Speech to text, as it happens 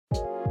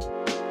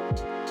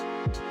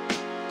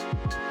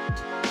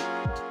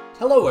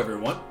Hello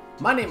everyone,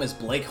 my name is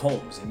Blake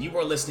Holmes and you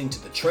are listening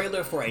to the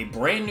trailer for a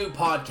brand new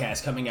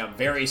podcast coming out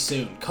very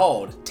soon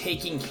called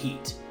Taking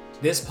Heat.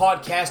 This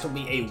podcast will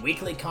be a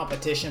weekly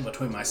competition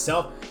between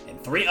myself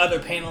and 3 other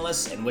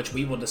panelists in which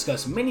we will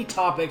discuss many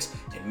topics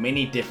in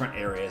many different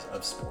areas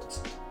of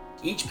sports.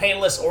 Each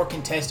panelist or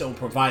contestant will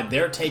provide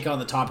their take on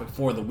the topic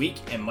for the week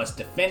and must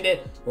defend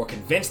it or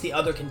convince the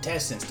other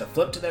contestants to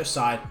flip to their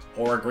side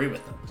or agree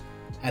with them.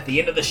 At the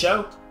end of the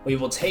show, we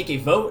will take a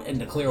vote and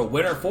declare a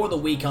winner for the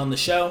week on the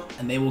show,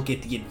 and they will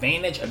get the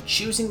advantage of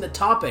choosing the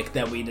topic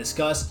that we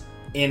discuss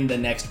in the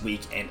next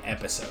week and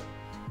episode.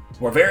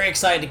 We're very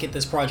excited to get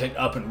this project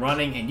up and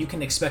running, and you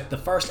can expect the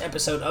first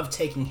episode of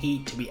Taking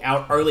Heat to be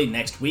out early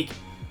next week.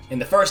 In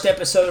the first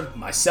episode,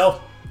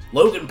 myself,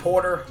 Logan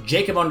Porter,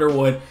 Jacob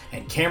Underwood,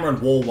 and Cameron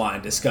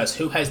Woolwine discuss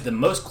who has the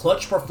most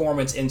clutch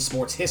performance in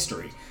sports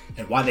history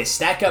and why they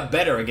stack up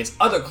better against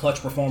other clutch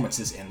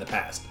performances in the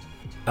past.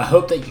 I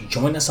hope that you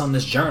join us on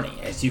this journey,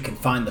 as you can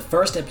find the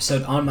first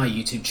episode on my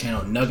YouTube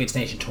channel, Nuggets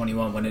Nation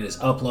 21, when it is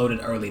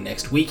uploaded early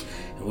next week,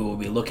 and we will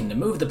be looking to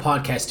move the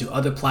podcast to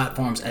other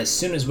platforms as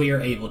soon as we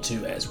are able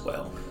to as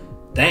well.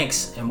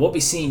 Thanks, and we'll be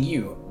seeing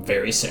you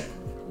very soon.